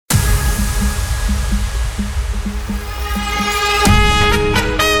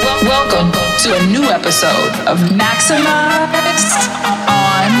Welcome to a new episode of Maxximize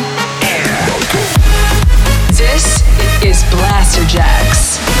On Air. This is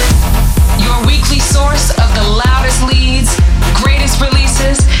Blasterjaxx, your weekly source of the loudest leads, greatest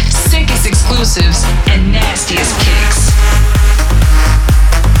releases, sickest exclusives, and nastiest kicks.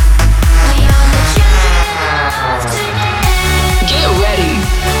 Get ready,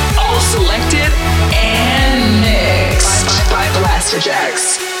 all selected and mixed by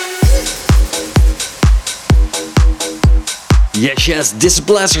Blasterjaxx. Yes, this is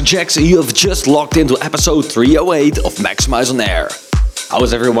Blasterjaxx and you have just logged into episode 308 of Maxximize On Air. How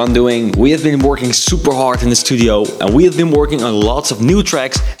is everyone doing? We have been working super hard in the studio and we have been working on lots of new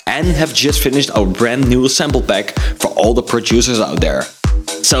tracks and have just finished our brand new sample pack for all the producers out there.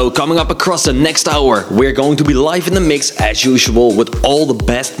 So coming up across the next hour, we're going to be live in the mix as usual with all the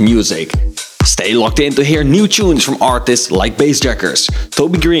best music. Stay locked in to hear new tunes from artists like Blasterjaxx,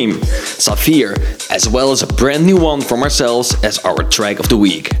 Toby Green, Saphir, as well as a brand new one from ourselves as our track of the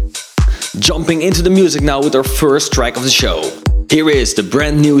week. Jumping into the music now with our first track of the show. Here is the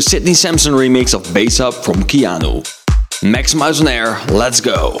brand new Sidney Samson remix of Bass Up from Keanu. Maxximize On Air, let's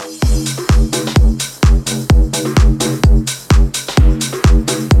go.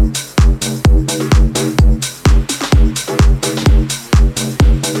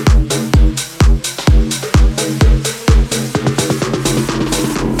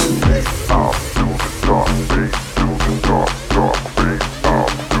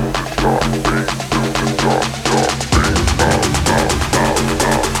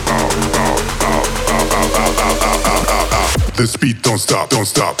 This beat don't stop, don't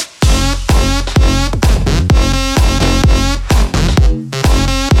stop.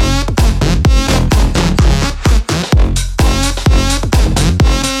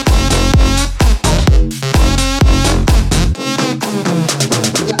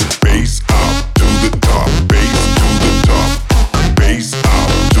 Bass up to the top, bass to the top, bass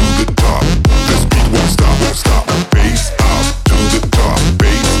up to the top. This beat won't stop, won't stop. Bass up to the top,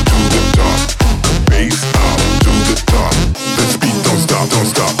 bass to the top, bass up to the top. This beat don't stop, don't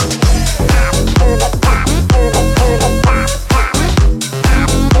stop.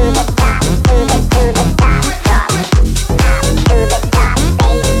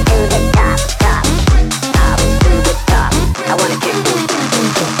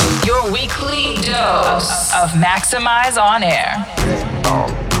 Your weekly dose of Maxximize On Air.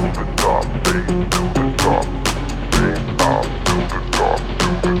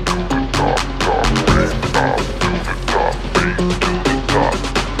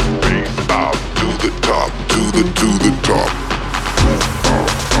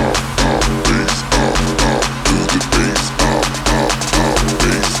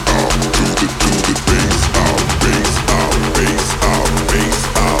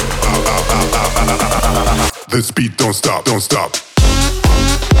 This beat don't stop, don't stop.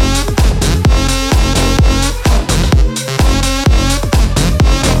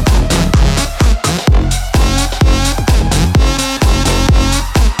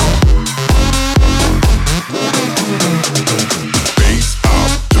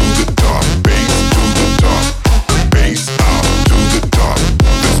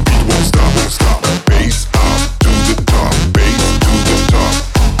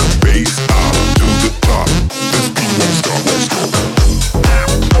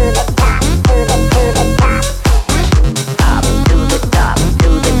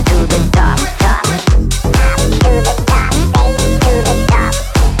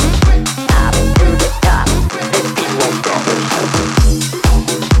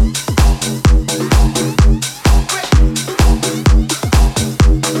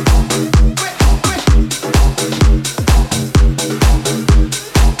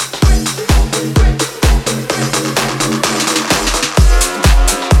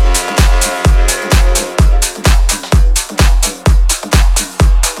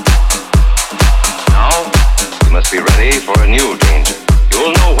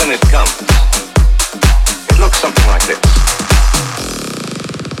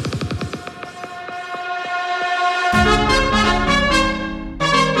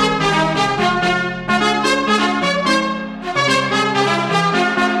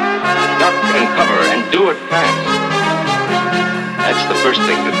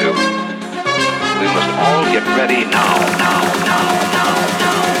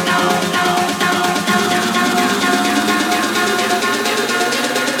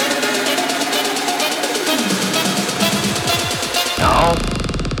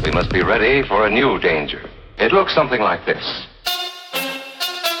 We must be ready for a new danger. It looks something like this.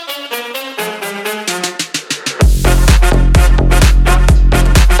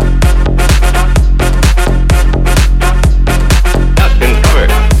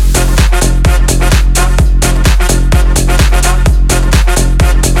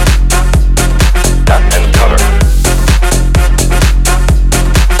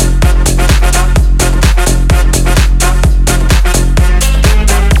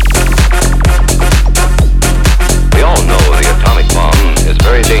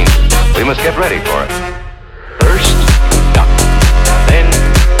 must get ready for it. First, duck, then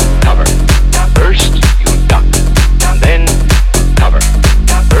cover. First, you duck, then cover.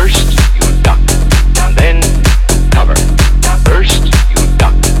 First, you duck, then cover. First, you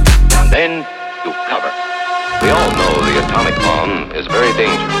duck, then you cover. We all know the atomic bomb is very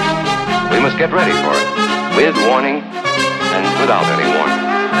dangerous. We must get ready for it, with warning and without any warning.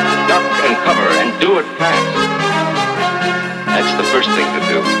 Duck and cover and do it fast. That's the first thing to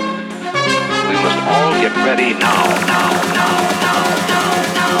do. We must all get ready now.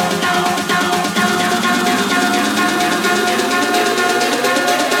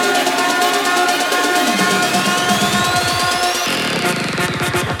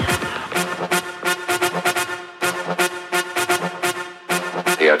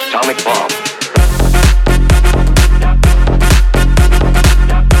 The atomic bomb.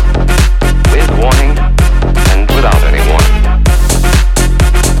 With warning and without any warning.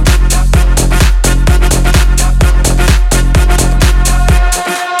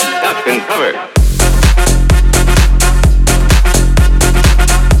 Duck and cover.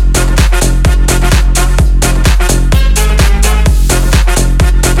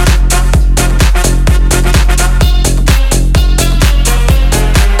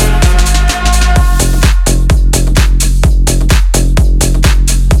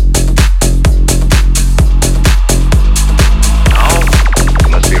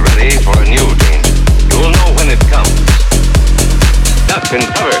 And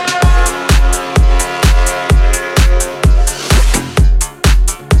cover.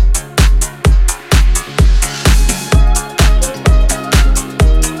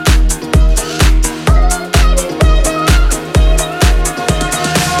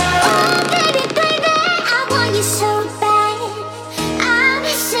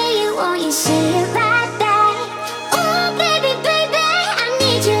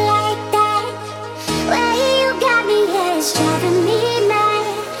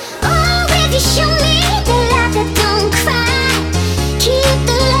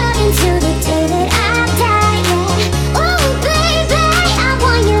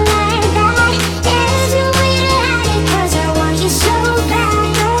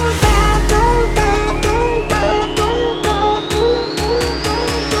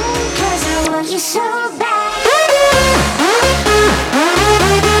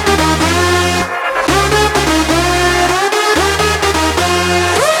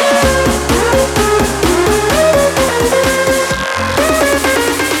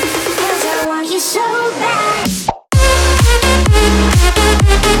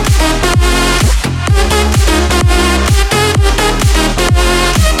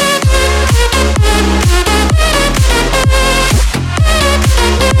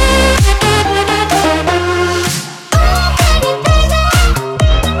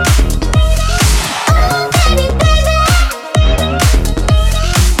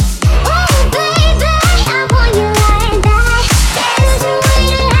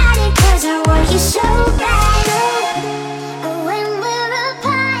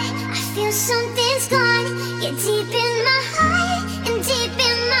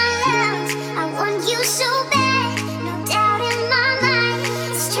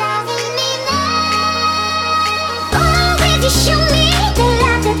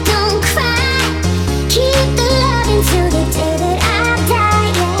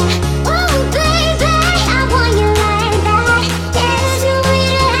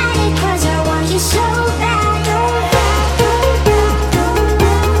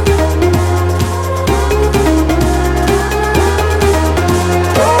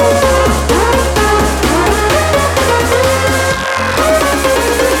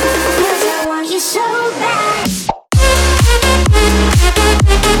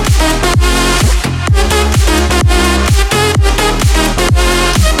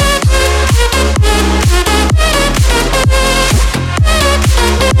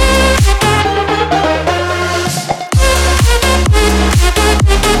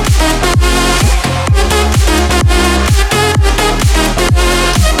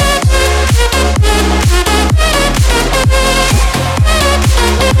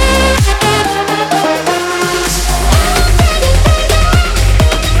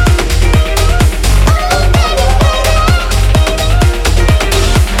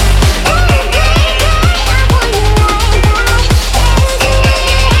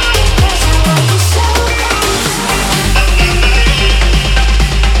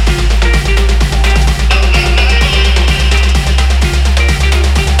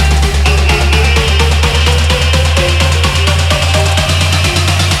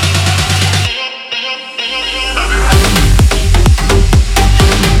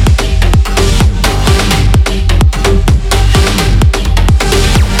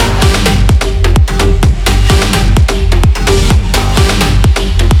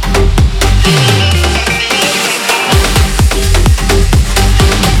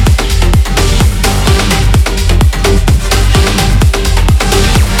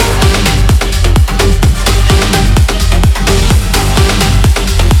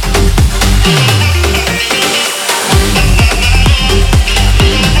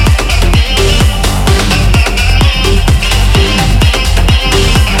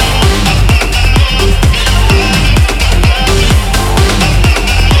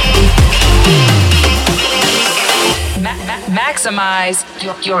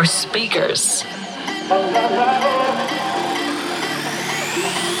 maximize your speakers.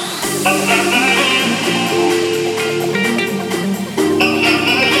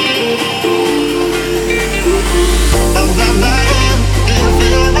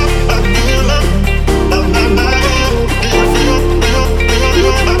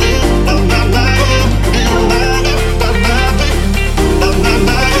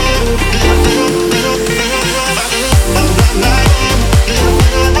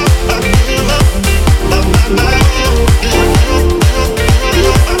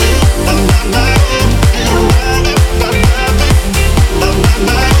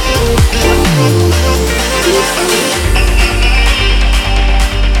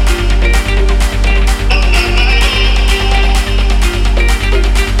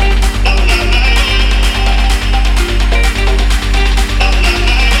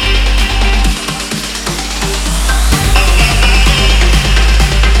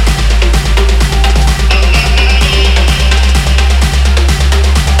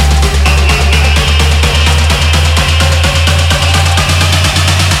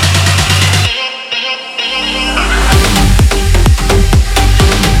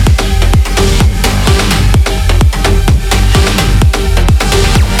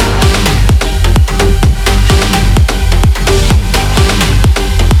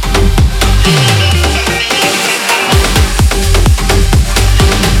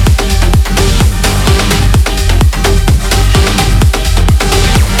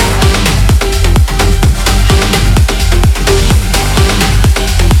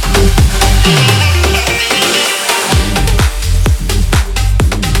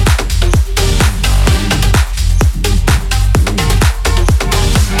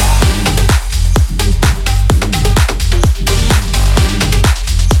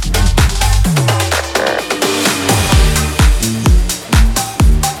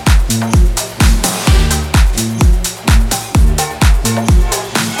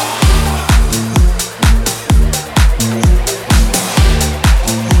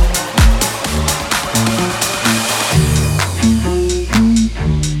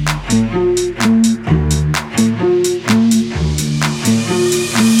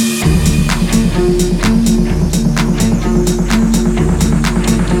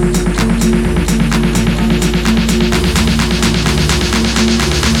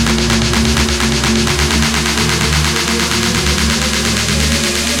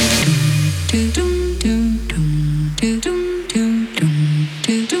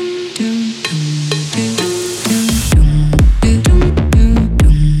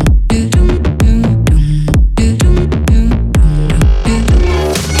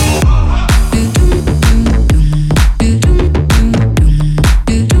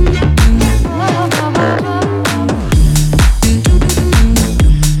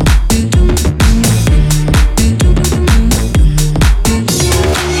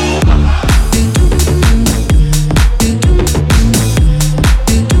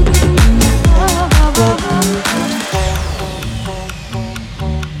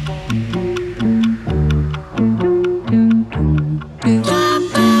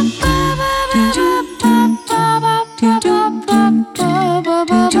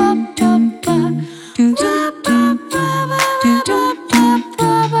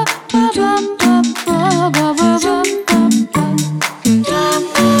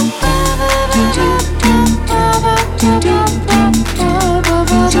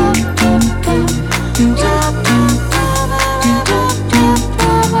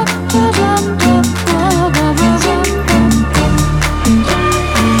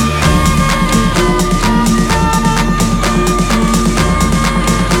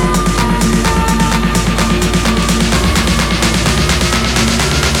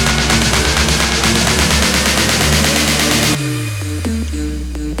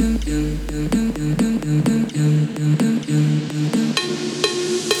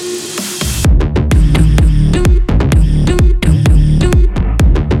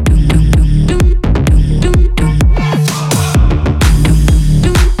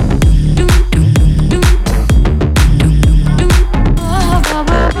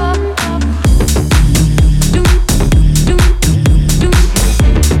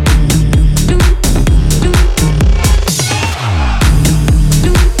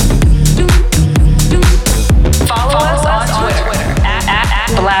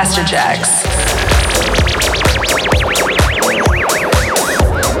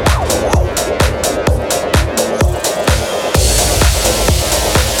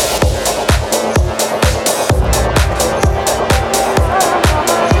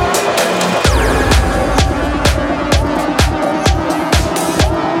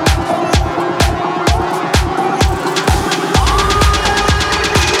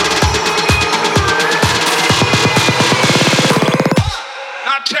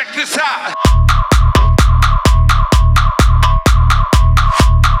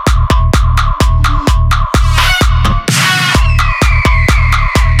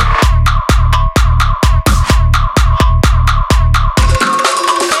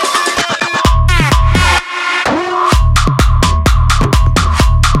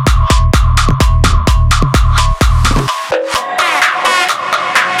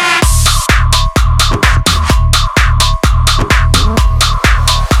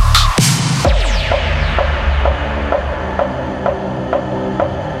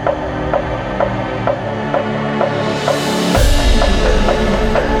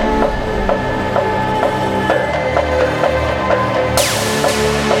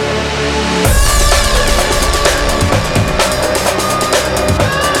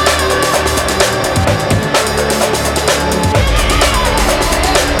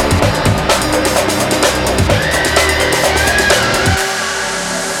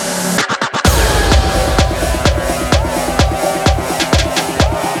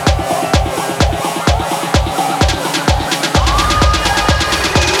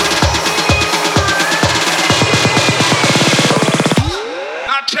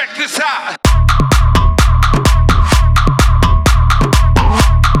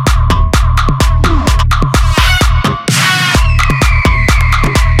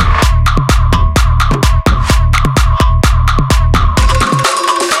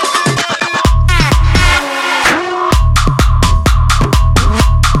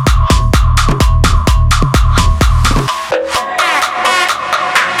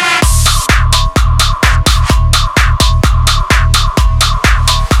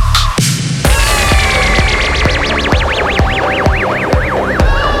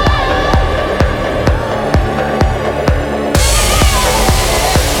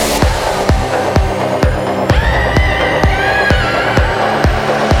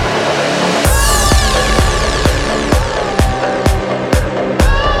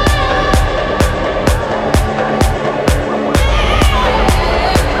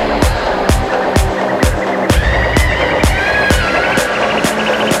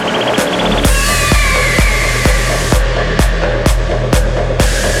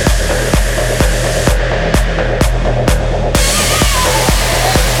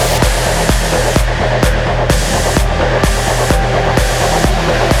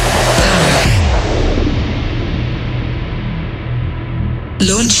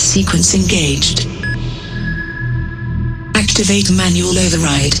 sequence engaged. Activate manual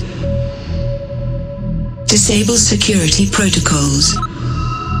override. Disable security protocols.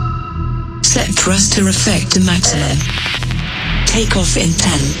 Set thruster effect to maximum. Take off in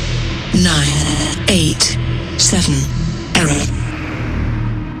 10, 9, 8, 7. Error.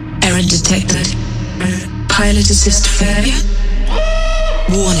 Error detected. Pilot assist failure.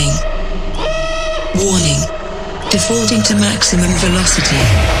 Warning. Warning. Defaulting to maximum velocity.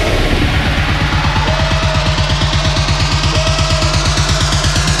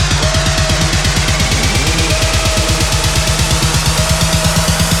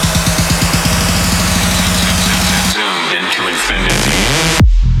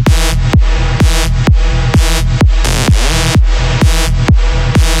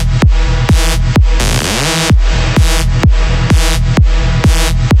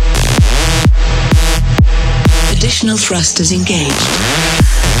 Additional thrusters engaged.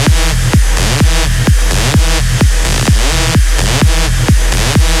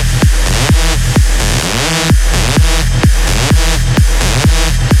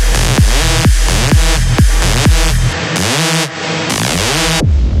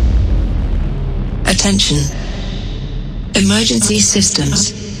 Attention. Emergency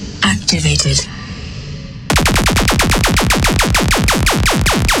systems activated.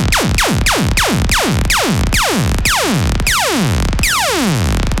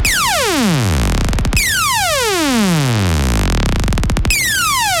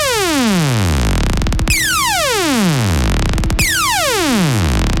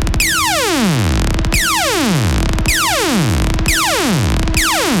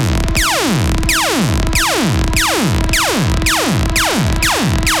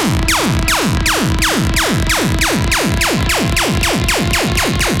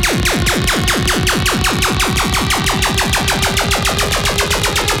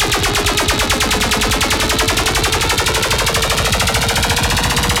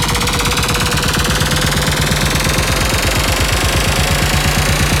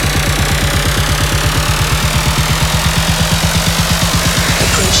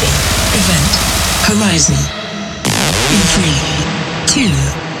 Horizon. In 3, 2,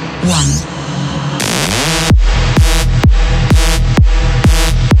 1.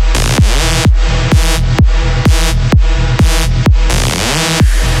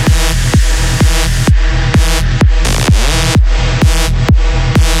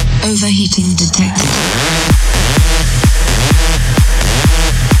 Overheating detected.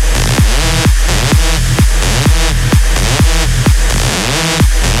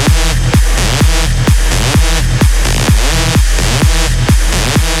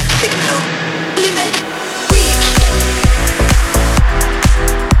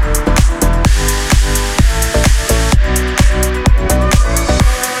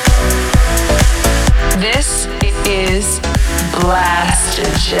 This is Blasterjaxx.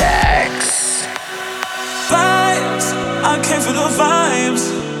 Vibes, I came for the vibes.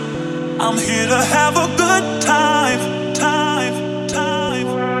 I'm here to have a good time.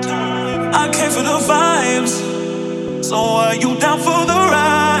 I came for the vibes. So are you down for the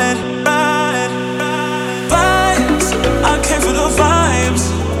ride? Vibes, I came for the vibes.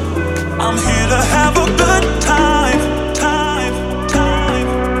 I'm here to have a good time.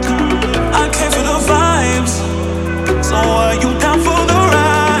 I came for the vibes. So are you down for the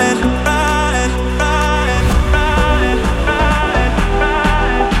ride?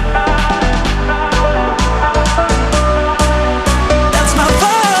 That's my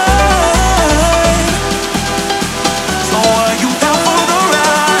vibe. So are you down for the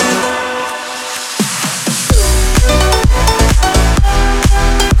ride?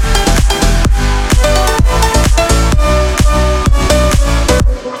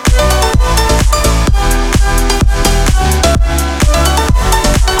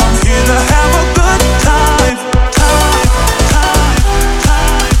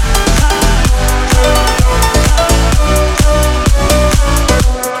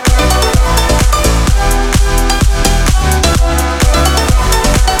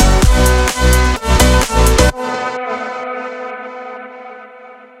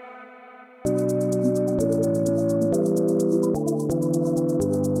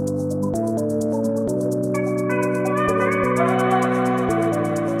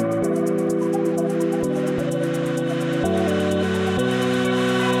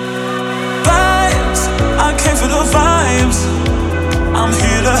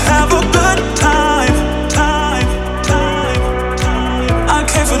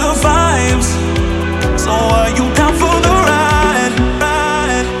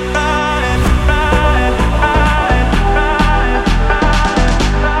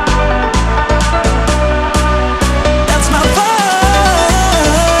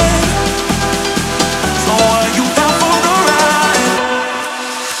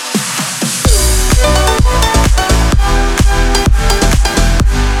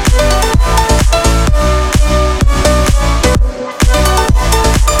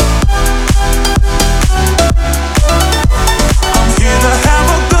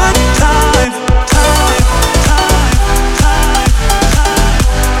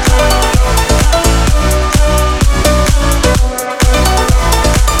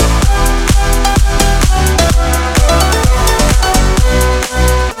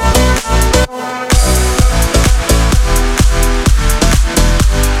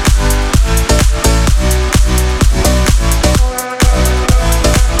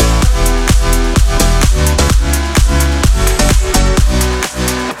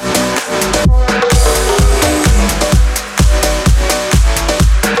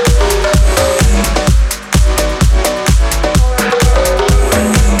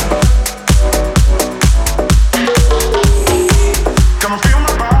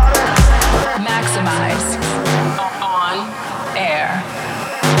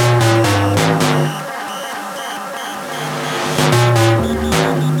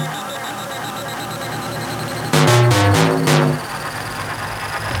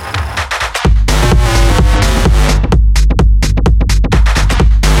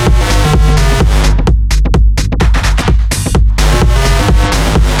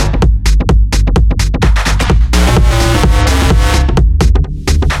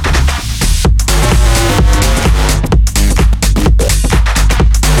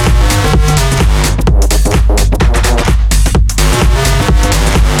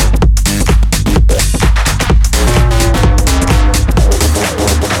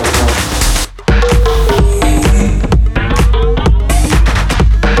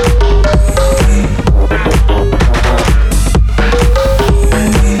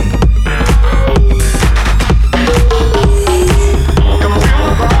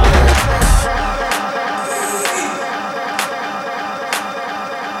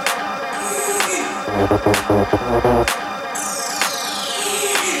 Come feel my body.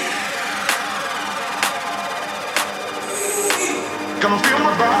 Come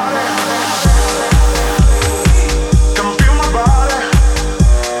feel my body.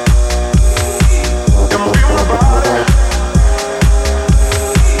 Come feel my body.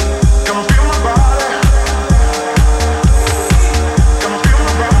 Come feel my body. Come feel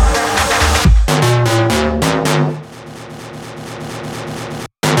my body.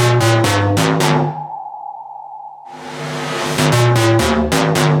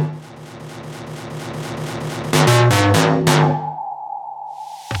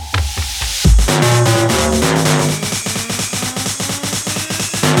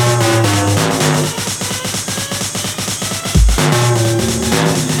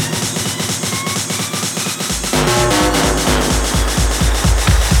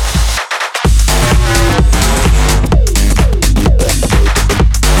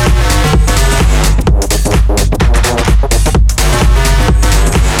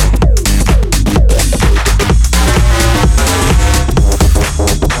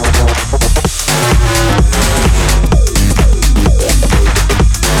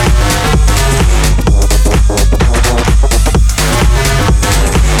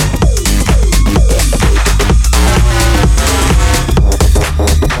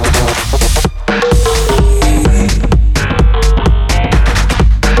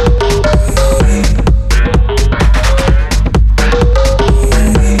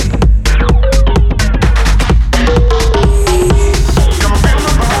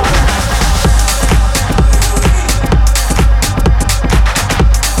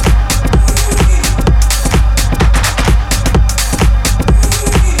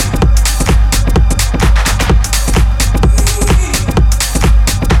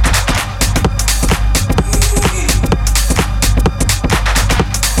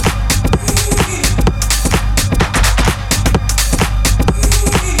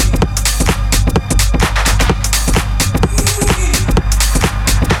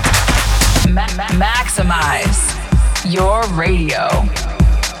 Maxximize your radio.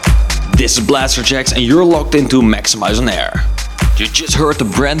 This is Blasterjaxx and you're locked into Maxximize On Air. You just heard the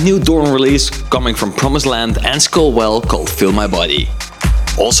brand new Dawn release coming from Promised Land and Skullwell called Feel My Body.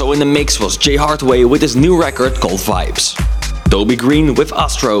 Also in the mix was Jay Hardway with his new record called Vibes. Toby Green with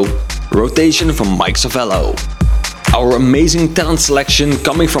Astro, Rotation from Mike Savello. Our amazing talent selection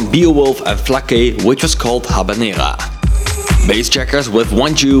coming from Beowulf and Flake, which was called Habanera. Bassjackers with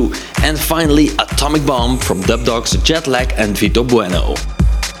Want You, and finally Atomic Bomb from Dubdogs, Jetlag and Vito Bueno.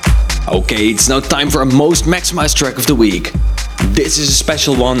 Okay, it's now time for our most maximized track of the week. This is a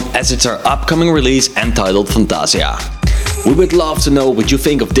special one as it's our upcoming release entitled Fantasia. We would love to know what you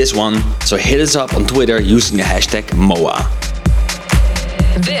think of this one, so hit us up on Twitter using the hashtag MOA.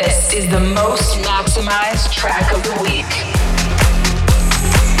 This is the most maximized track of the week.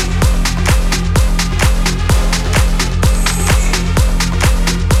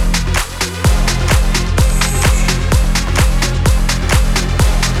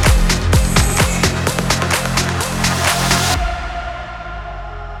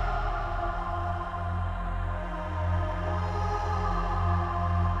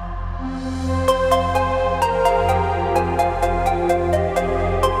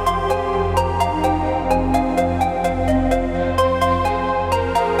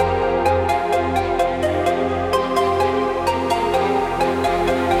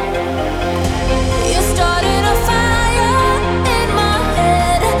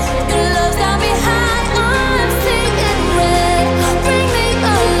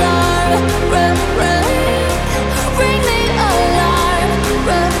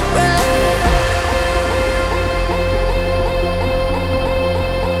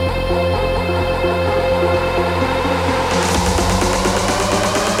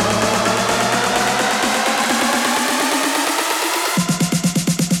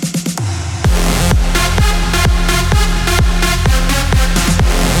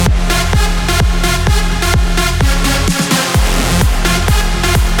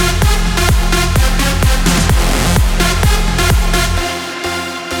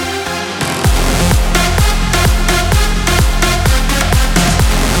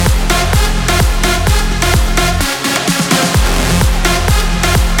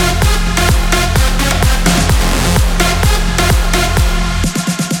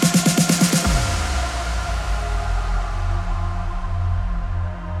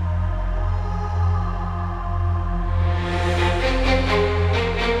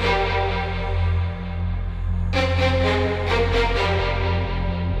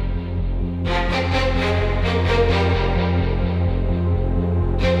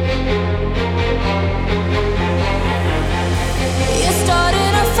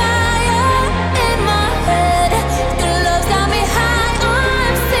 started a fire in my head. Your love's got me high,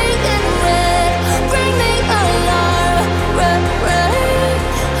 I'm seeing red. Bring me alarm,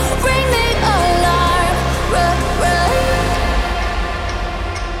 bring me alarm,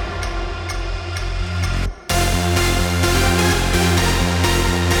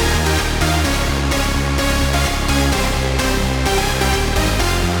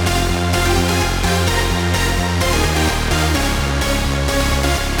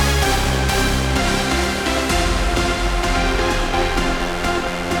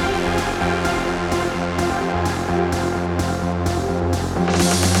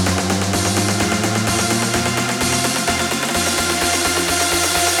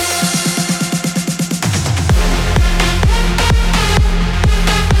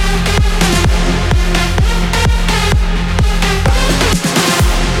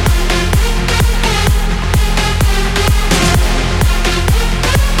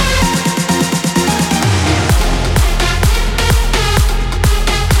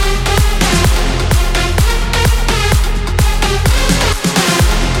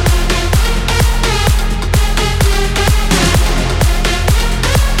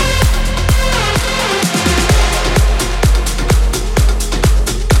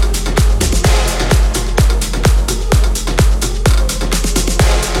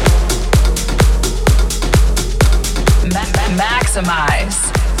 Maxximize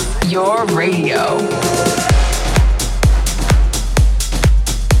your radio.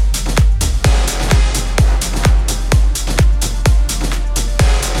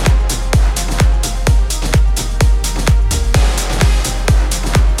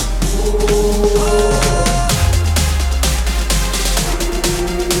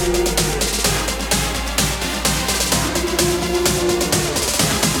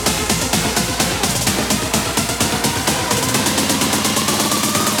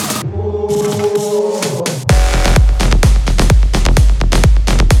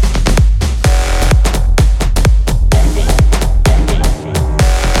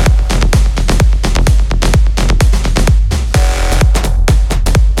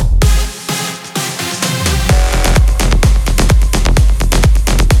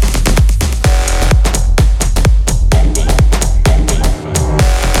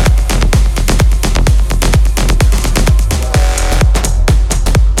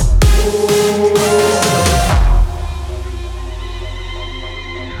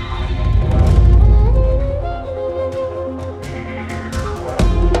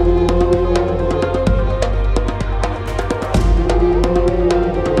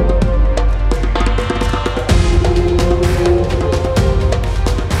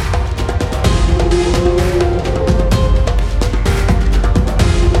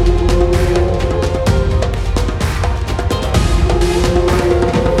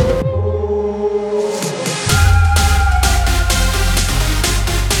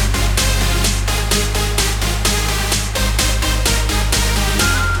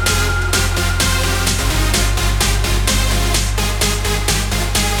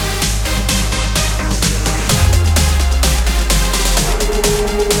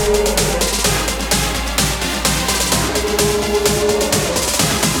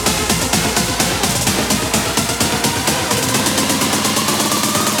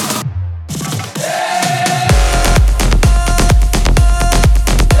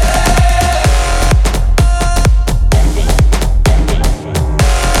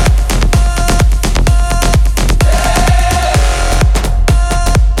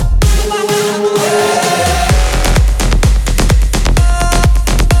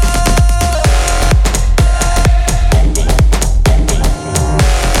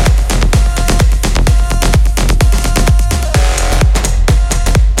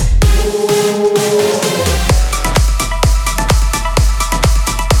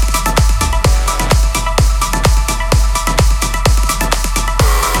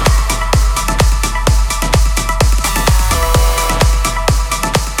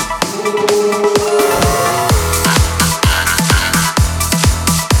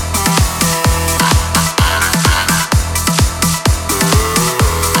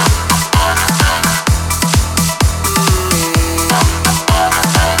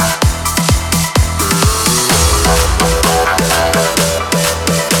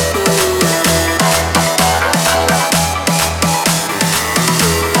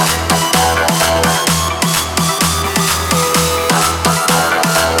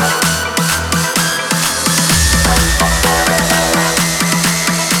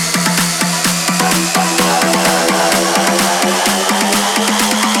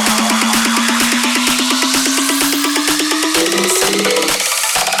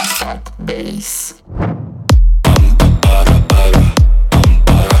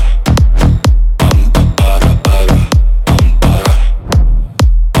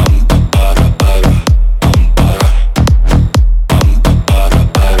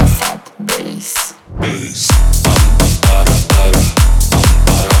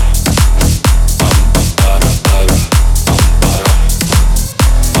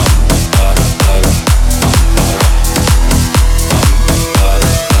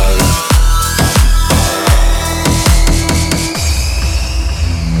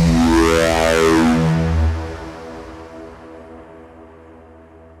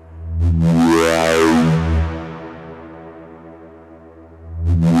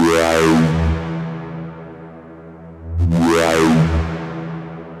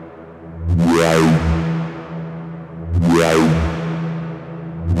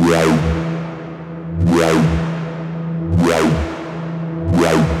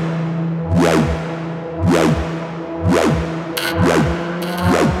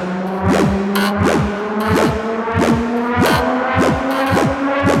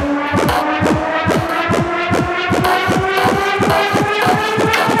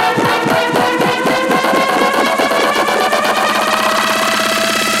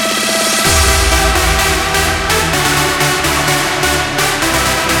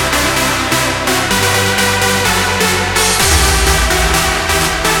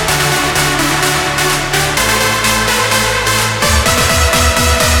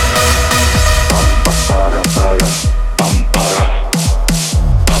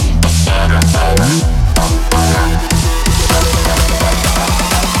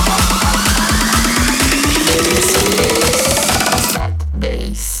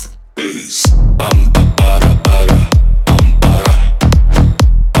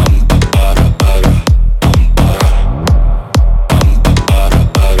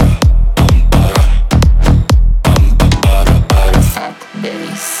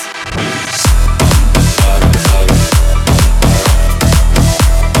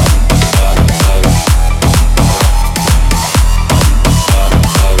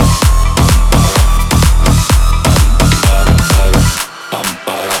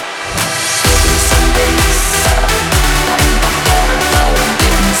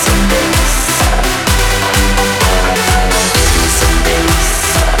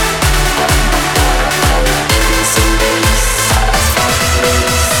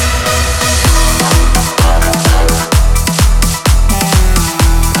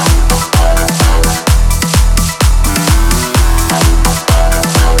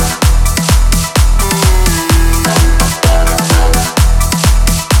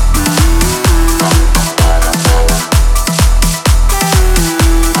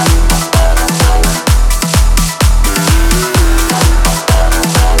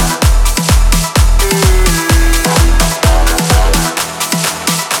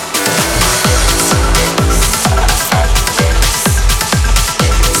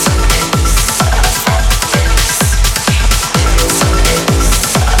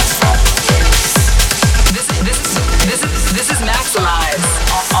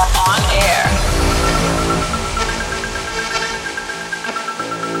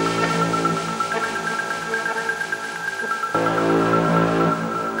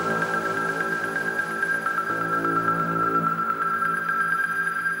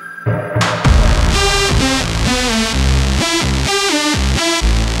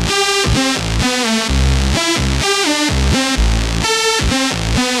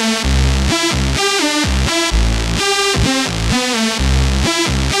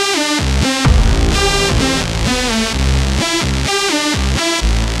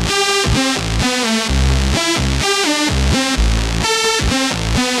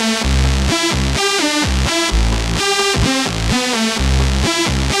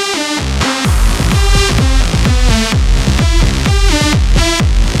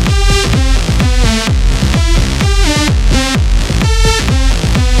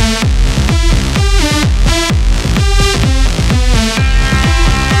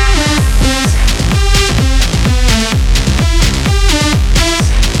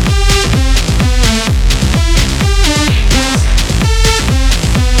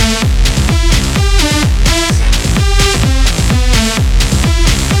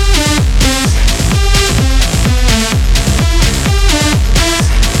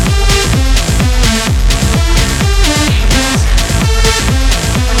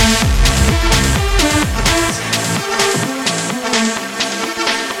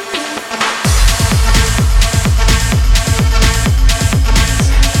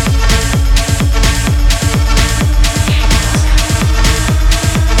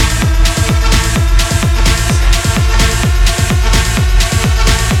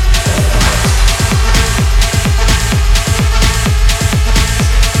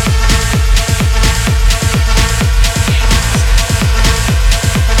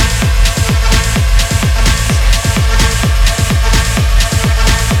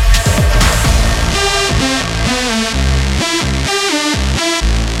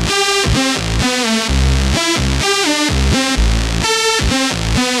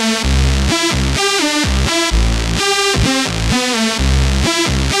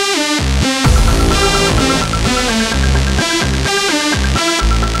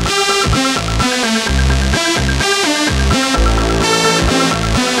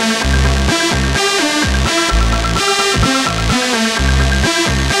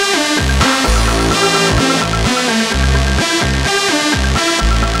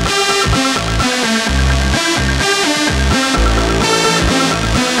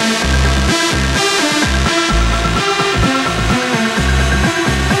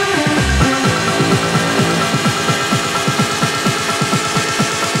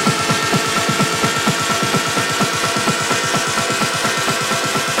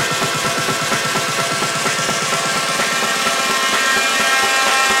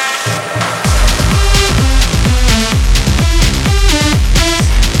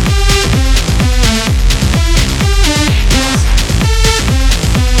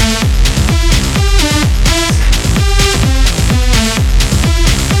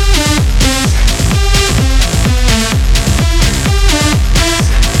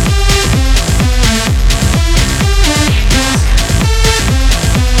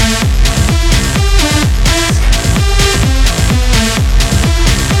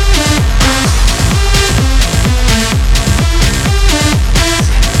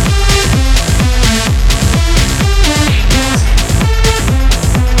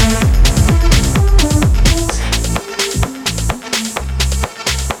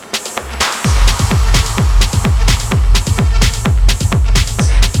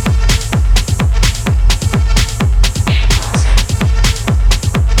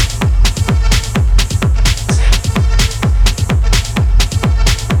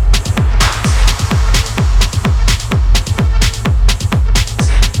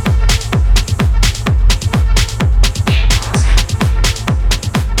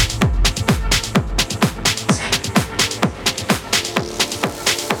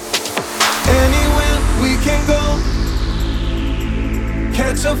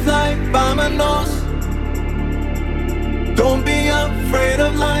 fly by my nose. Don't be afraid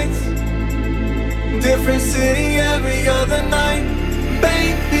of lights. Different city every other night.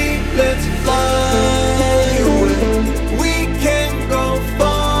 Baby, let's fly away. We can go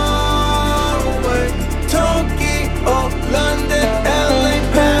far away. Tokyo, London, LA,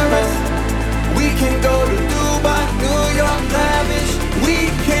 Paris. We can go to Dubai, New York, lavish. We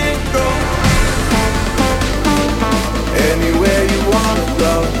can go anywhere you wanna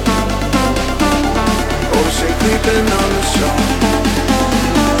go. Ocean creeping on the shore.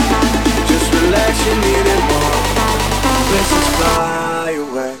 Just relax, you need it more. Let's just fly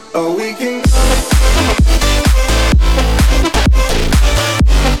away. Oh, we can go.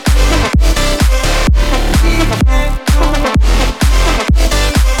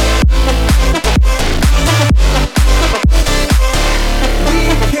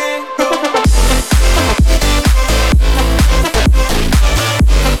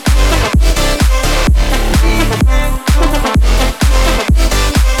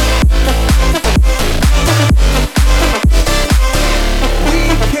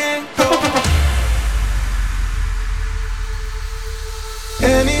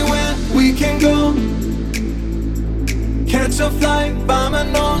 Anywhere we can go. Catch a flight by my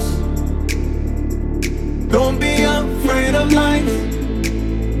nose. Don't be afraid of lights.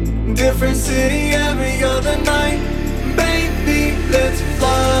 Different city every other night. Baby, let's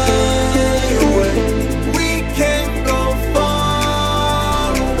fly away. We can go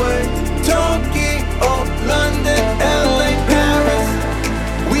far away. Tokyo, London, LA, Paris.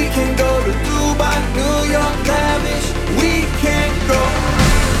 We can go to Dubai, New York, lavish. We can go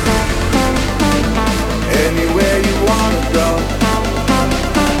anywhere you wanna go.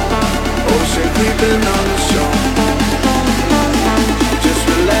 Ocean creeping on the shore. Just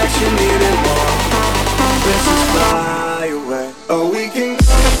relax, you need it more. Let's just fly away. Oh, we can go.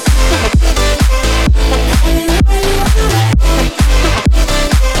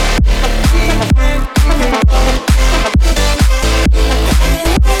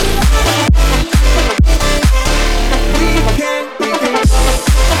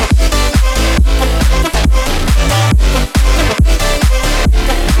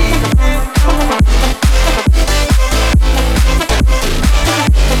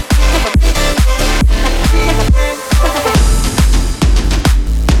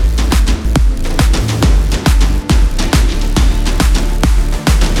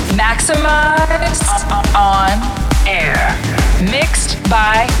 Maxximize On Air. Mixed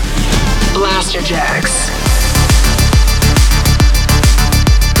by Blasterjaxx.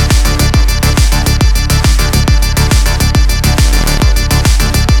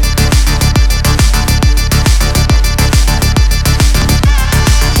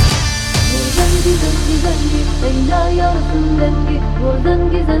 Leyla yarısın dengi, vur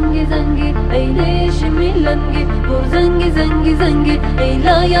zengi zengi zengi, eyle yeşimi lengi, vur zengi zengi zengi,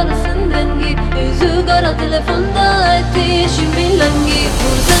 Leyla yarısın dengi, yüzü kara telefonda etti yeşimi lengi,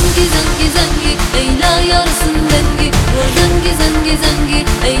 vur zengi zengi zengi, Leyla yarısın dengi, vur zengi zengi zengi,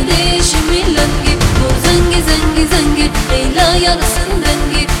 eyle yeşimi lengi, vur zengi zengi zengi, Leyla yarısın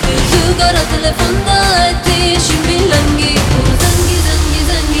dengi, yüzü kara telefonda etti yeşimi lengi, vur zengi zengi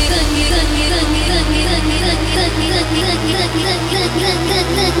zengi zengi zengi zengi zengi zengi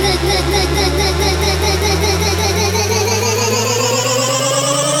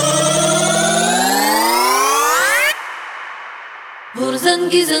vur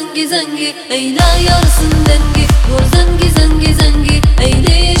zengi zengi zengi, Leyla yarısın dengi, vur zengi zengi zengi,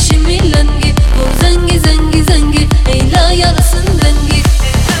 eyle yeşimi lengi, vur zengi zengi zengi, Leyla yarısın dengi,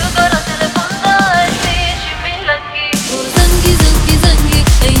 yüzü kara telefonda etti yeşimi lengi, vur zengi zengi zengi,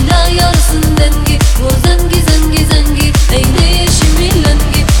 Leyla yarısın dengi, vur zengi zengi zengi, eyle yeşimi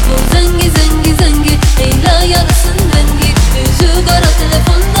lengi, vur zengi zengi zengi, Leyla yarısın dengi, yüzü kara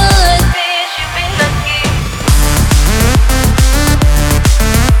telefonda etti yeşimi lengi.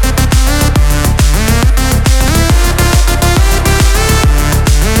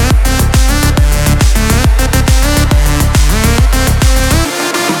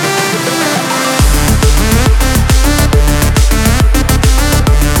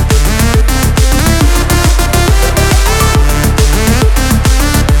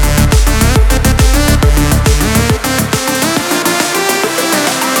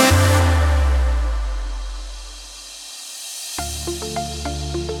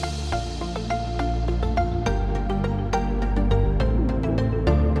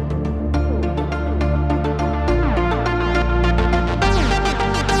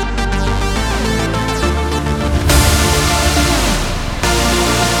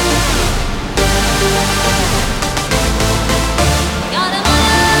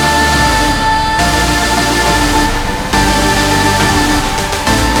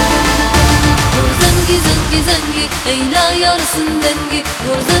 yarısındengi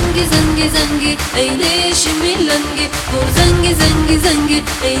vur zengi zengi zengi eyleyişimi lengi vur zengi zengi zengi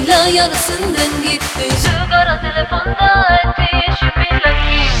eyla yarısındengi yüzü kara telefonda etişimi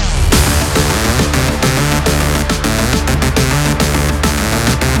lengi.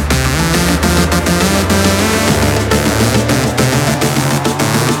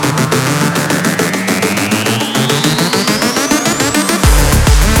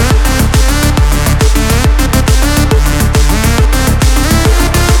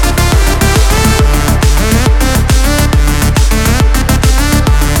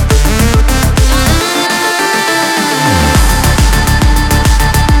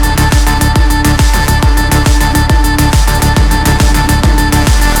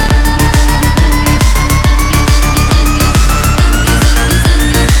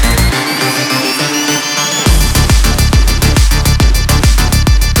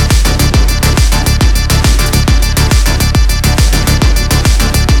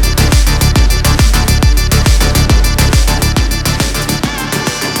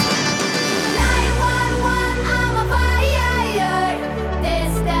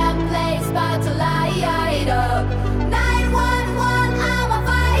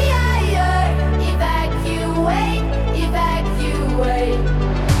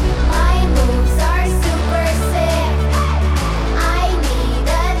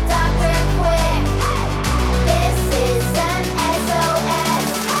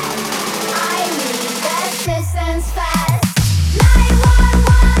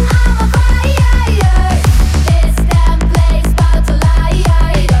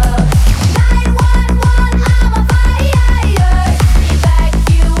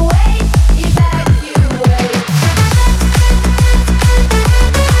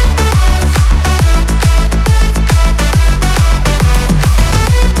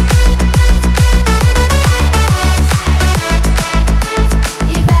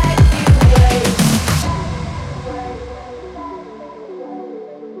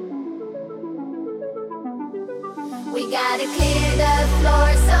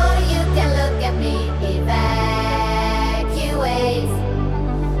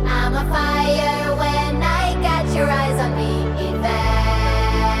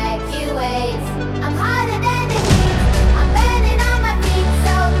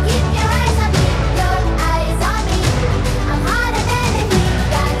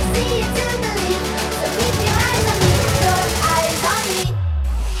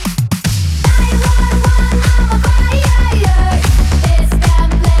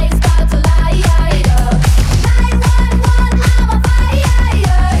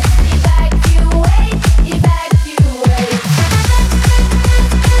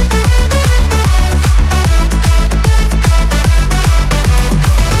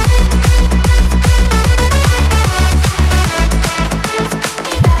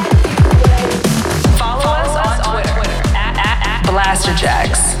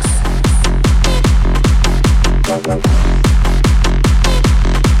 Blasterjaxx.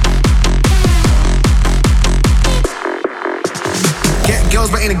 Get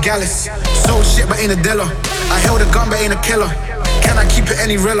girls but ain't a gallus. Sold shit but ain't a dealer. I held a gun but ain't a killer. Can I keep it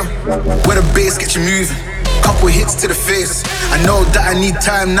any realer? Where the bass get you moving. Couple hits to the face. I know that I need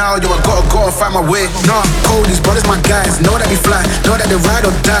time now, yo, I gotta go and find my way. Nah, cold, these brothers my guys. Know that they fly, know that they ride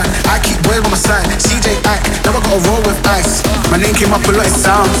or die. I keep boys by my side, CJ Ike. Now I gotta roll with ice. My name came up a lot of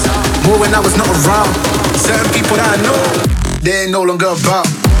sounds. More when I was not around. Certain people that I know, they ain't no longer about.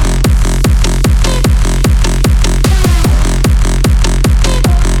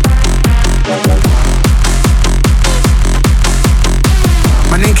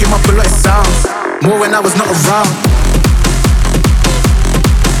 My name came up a lot of sounds. More when I was not around.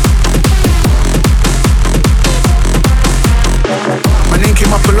 My name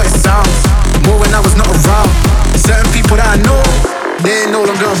came up a lot of sounds. More when I was not around. Certain people that I know, they ain't no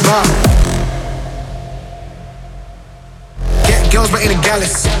longer about. Get girls but ain't a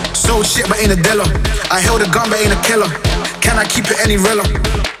gallus. Sold shit but ain't a dealer. I held a gun but ain't a killer. Can I keep it any realer?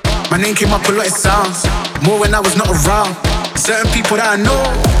 My name came up a lot of sounds. More when I was not around. Certain people that I know,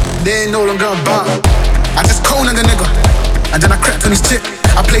 they ain't no longer about. I just cornered the nigga, and then I crept on his chick.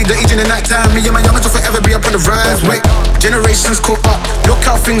 I played the age in the night time. Me and my youngins will forever be up on the rise. Wait, generations caught up. Look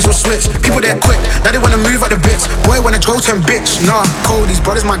how things will switch. People there quick, now they wanna move out the bits. Boy wanna go to him, bitch. Nah, cold, these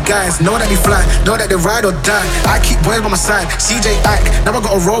brothers my guys. Know that they fly, know that they ride or die. I keep boys by my side. CJ Ike, now I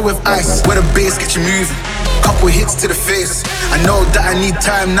gotta roll with ice. Where the bass get you moving. couple hits to the face. I know that I need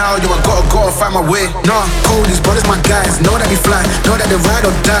time now, yo, I gotta go and find my way. Nah, cold, these brothers my guys, know that we fly, know that they ride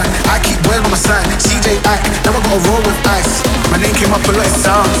or die. I keep well on my side, CJ Ike, now I gotta roll with ice. My name came up a lot of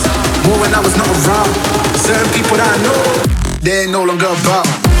sounds, more when I was not around. Certain people that I know, they ain't no longer about.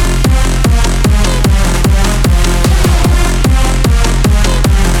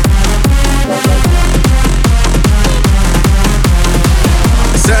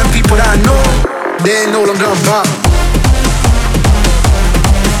 Certain people that I know, they ain't no longer about.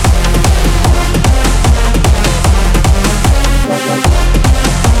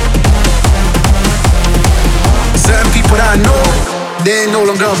 Certain people that I know, they ain't no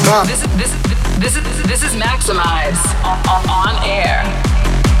longer about. This is Maxximize on air.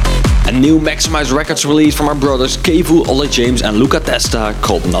 A new Maxximize Records release from our brothers Kevu, Ollie James and Luca Testa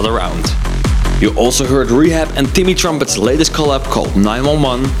called Not Around. You also heard Rehab and Timmy Trumpet's latest collab called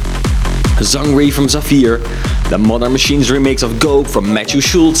 911, Zangri from Zafir, the Modern Machines remix of Go from Matthew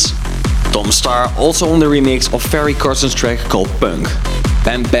Schultz, Tom Starr also on the remix of Ferry Carson's track called Punk,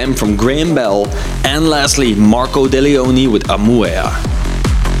 Bam Bam from Graham Bell, and lastly Marco De Leone with Amuea.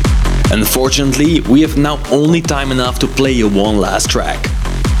 Unfortunately, we have now only time enough to play you one last track.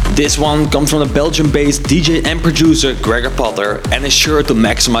 This one comes from the Belgium-based DJ and producer Gregor Potter and is sure to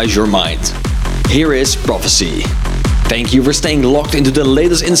maximize your mind. Here is Prophecy. Thank you for staying locked into the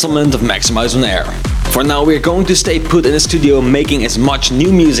latest installment of Maxximize On Air. For now, we're going to stay put in the studio making as much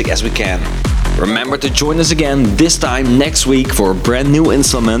new music as we can. Remember to join us again this time next week for a brand new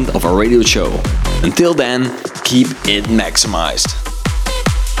installment of our radio show. Until then, keep it maximized.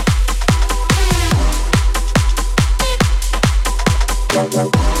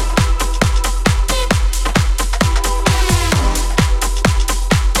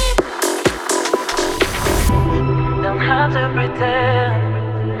 Don't have to pretend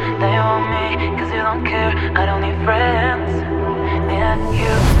that you want me, cause you don't care. I don't need friends, me and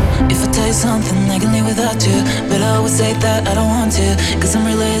you. If I tell you something, I can live without you, but I always say that I don't want to, cause I'm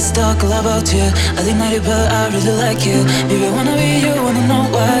really stuck all about you. I deny you, but I really like you. Baby, wanna be you, wanna know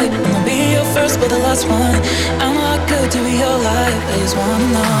why. Wanna be your first, but the last one. I'm not good to be your life, I just wanna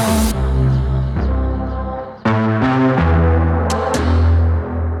know.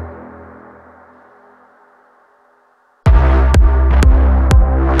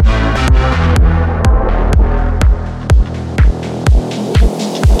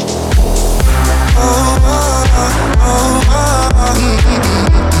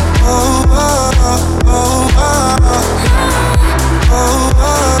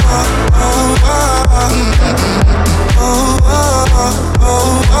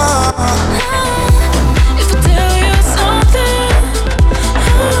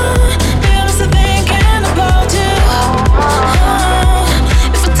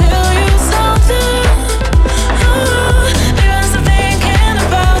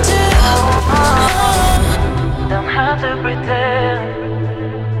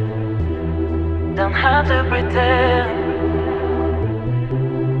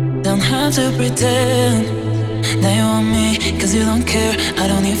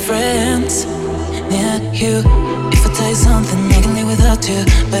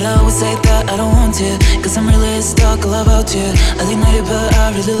 I deny you, but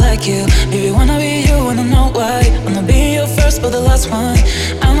I really like you. Baby, wanna be you, wanna know why. Wanna be your first, but the last one.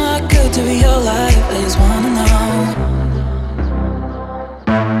 I'm not good to be your life, I just wanna know.